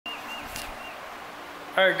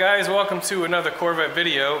Alright guys, welcome to another Corvette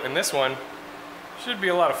video, and this one should be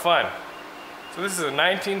a lot of fun. So this is a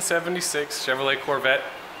 1976 Chevrolet Corvette,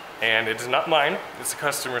 and it is not mine, it's a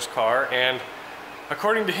customer's car, and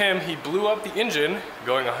according to him, he blew up the engine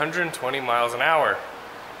going 120 miles an hour.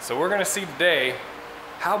 So we're gonna see today,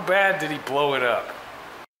 how bad did he blow it up?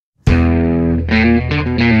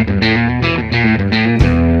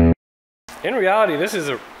 In reality, this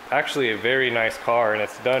is actually a very nice car, and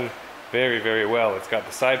it's done very, very well. It's got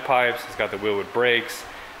the side pipes, it's got the wheelwood brakes,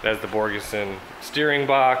 it has the Borgesen steering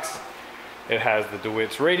box, it has the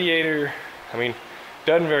DeWitt's radiator. I mean,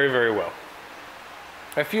 done very, very well.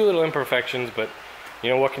 A few little imperfections, but you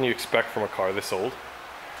know, what can you expect from a car this old?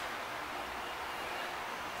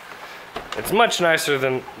 It's much nicer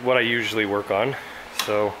than what I usually work on,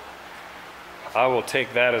 so I will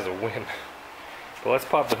take that as a win. But let's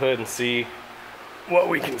pop the hood and see what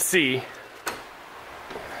we can see.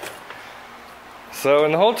 So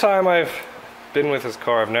in the whole time I've been with this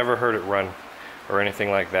car, I've never heard it run or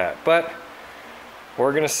anything like that. But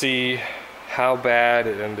we're gonna see how bad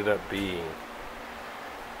it ended up being.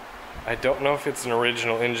 I don't know if it's an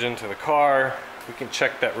original engine to the car. We can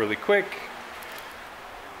check that really quick.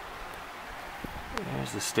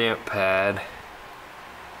 There's the stamp pad.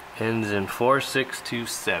 Ends in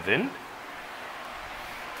 4627.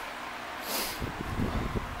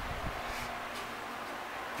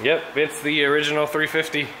 Yep, it's the original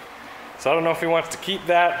 350. So I don't know if he wants to keep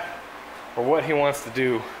that or what he wants to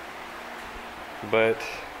do, but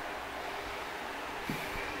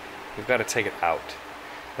we've got to take it out.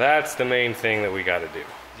 That's the main thing that we got to do.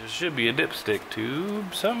 There should be a dipstick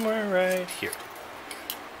tube somewhere right here.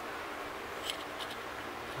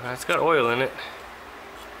 It's got oil in it,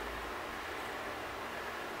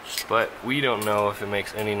 but we don't know if it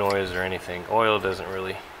makes any noise or anything. Oil doesn't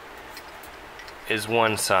really, is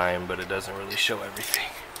one sign, but it doesn't really show everything.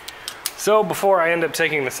 So before I end up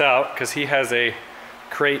taking this out, because he has a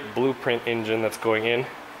crate blueprint engine that's going in,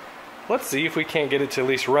 let's see if we can't get it to at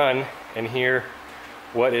least run and hear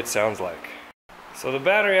what it sounds like. So the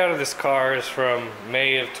battery out of this car is from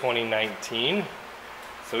May of 2019.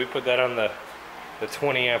 So we put that on the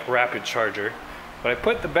 20 amp rapid charger. But I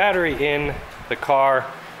put the battery in the car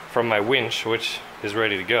from my winch, which is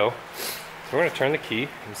ready to go. So we're gonna turn the key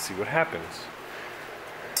and see what happens.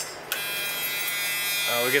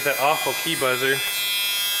 We get that awful key buzzer.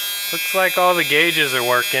 Looks like all the gauges are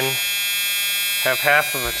working. Have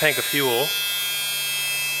half of a tank of fuel.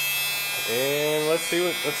 And let's see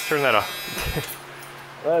what, let's turn that off.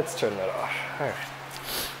 Let's turn that off. Alright.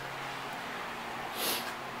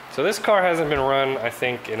 So this car hasn't been run, I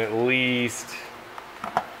think, in at least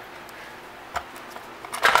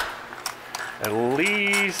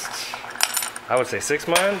I would say 6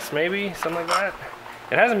 months, maybe, something like that.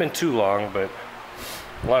 It hasn't been too long, but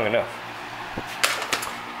long enough.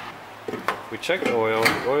 We checked the oil.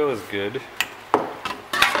 The oil is good.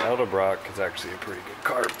 Edelbrock is actually a pretty good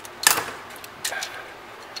car.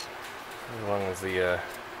 As long as the,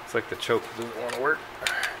 it's like the choke doesn't want to work.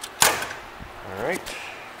 Alright.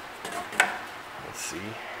 Let's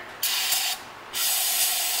see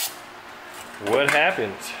what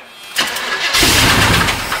happens.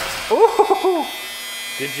 Ooh!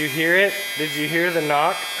 Did you hear it? Did you hear the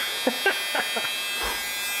knock?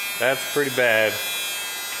 That's pretty bad.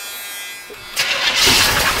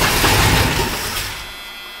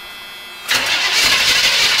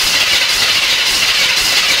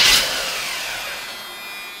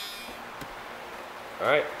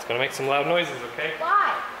 Alright, it's gonna make some loud noises, okay?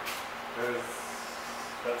 Why? Because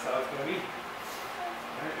that's how it's gonna be.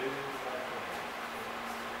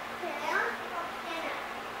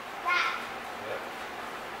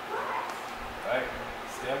 Alright,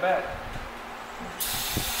 stand back.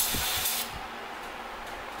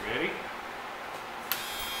 Ready?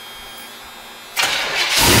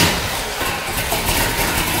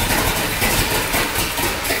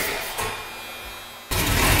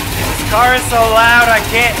 This car is so loud I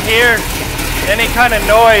can't hear any kind of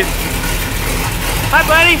noise. Hi,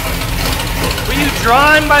 buddy. Were you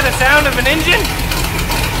drawn by the sound of an engine?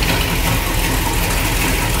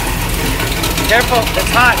 Careful,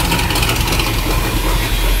 it's hot.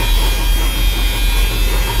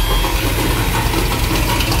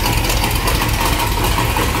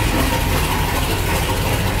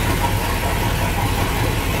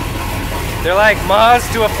 They're like moths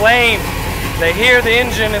to a flame. They hear the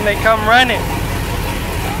engine and they come running.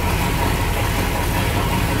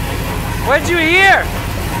 What'd you hear?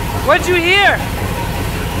 What'd you hear? I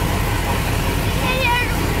hear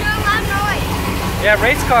a loud noise. Yeah,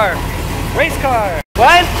 race car. Race car.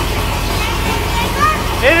 What?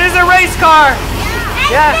 It is a race car. Yeah.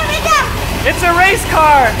 Yeah. It's a race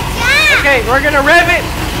car. Yeah. Okay, we're gonna rev it.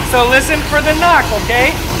 So listen for the knock,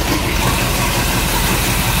 okay?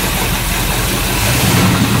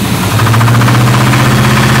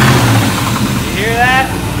 You hear that?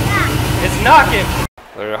 Yeah. It's knocking.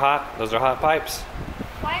 They're hot. Those are hot pipes.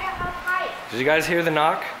 Why the hot pipe? Did you guys hear the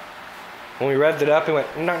knock? When we revved it up, it went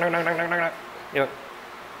knock, knock, knock, knock, knock, knock. You know,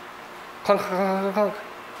 clunk, clunk, clunk, clunk.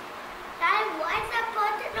 Dad, why is that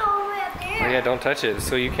button over there? Oh yeah, don't touch it.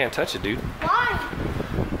 So you can't touch it, dude. Why?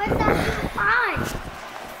 What's that fine?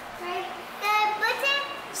 Right, the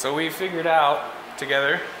button? So we figured out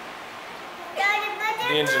together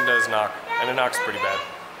the engine does knock, and it knocks pretty bad.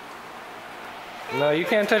 No, you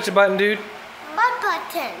can't touch the button, dude. What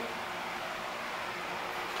button?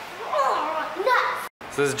 Oh, nuts.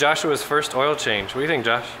 So this is Joshua's first oil change. What do you think,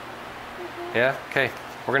 Josh? Yeah? Okay.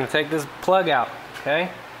 We're gonna take this plug out, okay?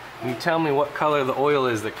 And you tell me what color the oil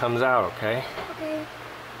is that comes out, okay? Okay.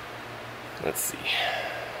 Let's see.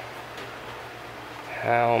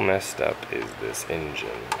 How messed up is this engine?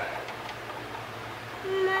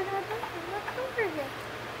 What color is it?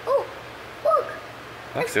 Oh, look.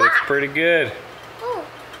 It looks pretty good. Oh,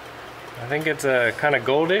 I think it's a kind of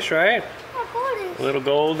goldish, right? what color is A little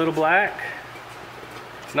gold, little black.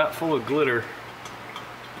 It's not full of glitter.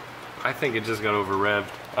 I think it just got over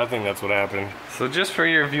revved. I think that's what happened. So just for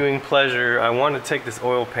your viewing pleasure, I want to take this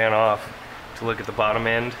oil pan off to look at the bottom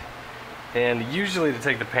end. And usually to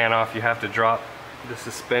take the pan off, you have to drop the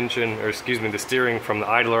suspension, or excuse me, the steering from the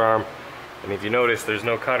idler arm. And if you notice, there's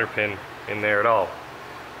no cotter pin in there at all.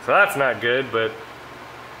 So that's not good, but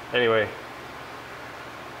anyway.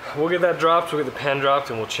 We'll get that dropped, we'll get the pan dropped,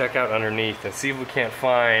 and we'll check out underneath and see if we can't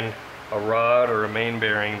find a rod or a main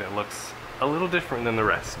bearing that looks a little different than the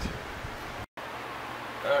rest.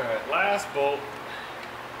 Alright, last bolt.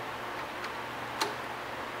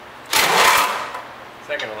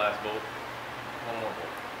 Second to last bolt. One more bolt.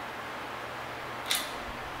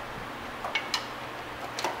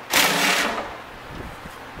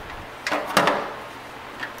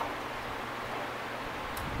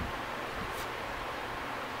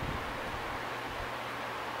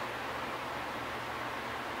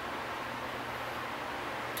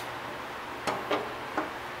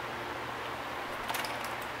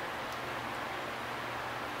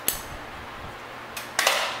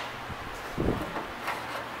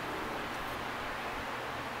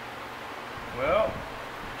 Well,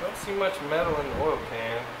 don't see much metal in the oil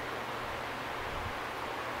pan,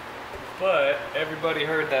 but everybody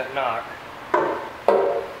heard that knock.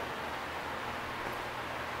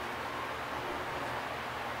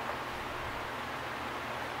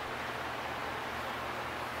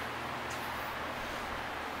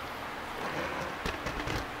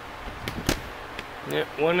 Yep,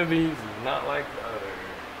 one of these is not like the other.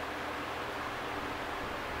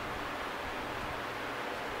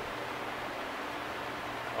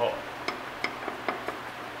 Oh.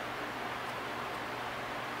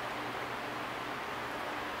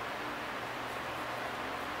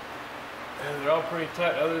 And they're all pretty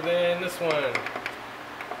tight other than this one.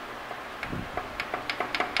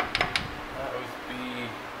 That was B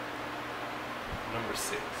number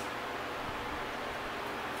 6.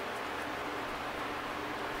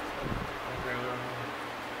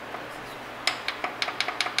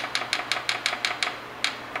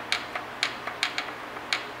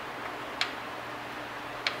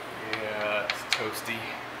 Toasty.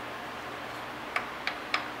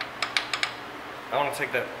 I want to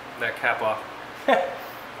take that cap off.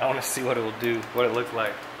 I want to see what it will do, what it looks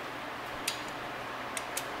like.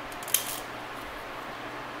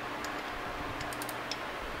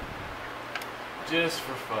 Just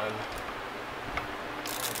for fun.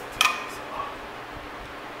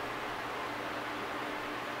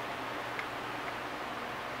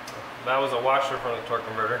 That was a washer from the torque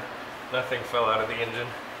converter. Nothing fell out of the engine.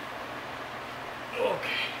 Okay.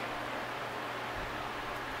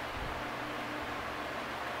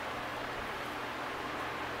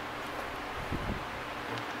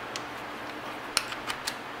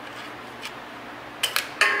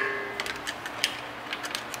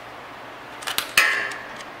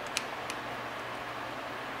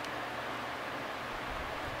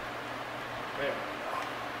 There.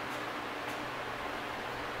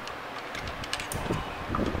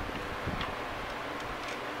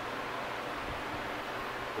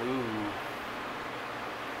 Ooh.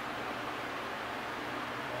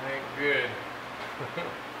 Ain't good.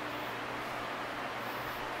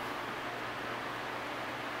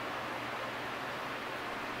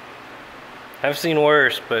 I've seen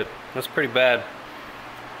worse, but that's pretty bad.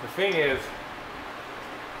 The thing is,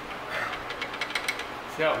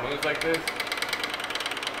 see how it moves like this?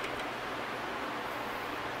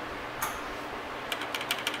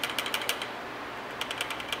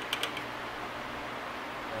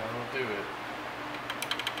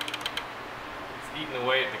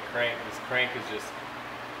 crank. This crank is just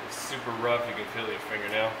super rough. You can feel your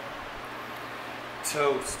fingernail.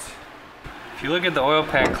 Toast. If you look at the oil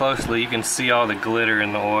pan closely, you can see all the glitter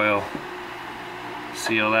in the oil.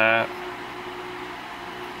 See all that?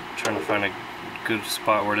 I'm trying to find a good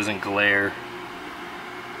spot where it doesn't glare.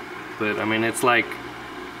 But I mean, it's like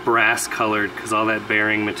brass colored because all that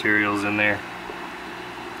bearing material's in there.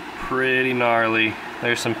 Pretty gnarly.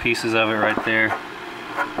 There's some pieces of it right there.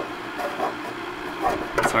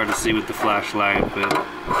 It's hard to see with the flashlight, but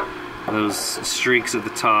those streaks at the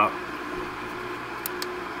top,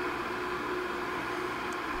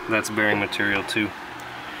 that's bearing material too.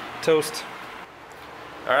 Toast.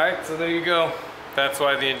 Alright, so there you go. That's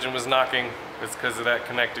why the engine was knocking. It's because of that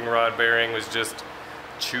connecting rod bearing was just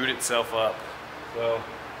chewed itself up. So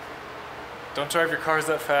don't drive your cars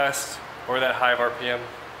that fast or that high of RPM.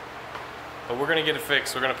 But we're gonna get it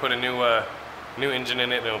fixed. We're gonna put a new engine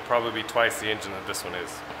in it, and it'll probably be twice the engine that this one is.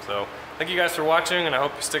 So thank you guys for watching, and I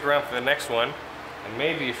hope you stick around for the next one. And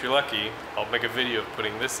maybe if you're lucky, I'll make a video of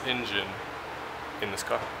putting this engine in this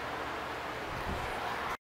car.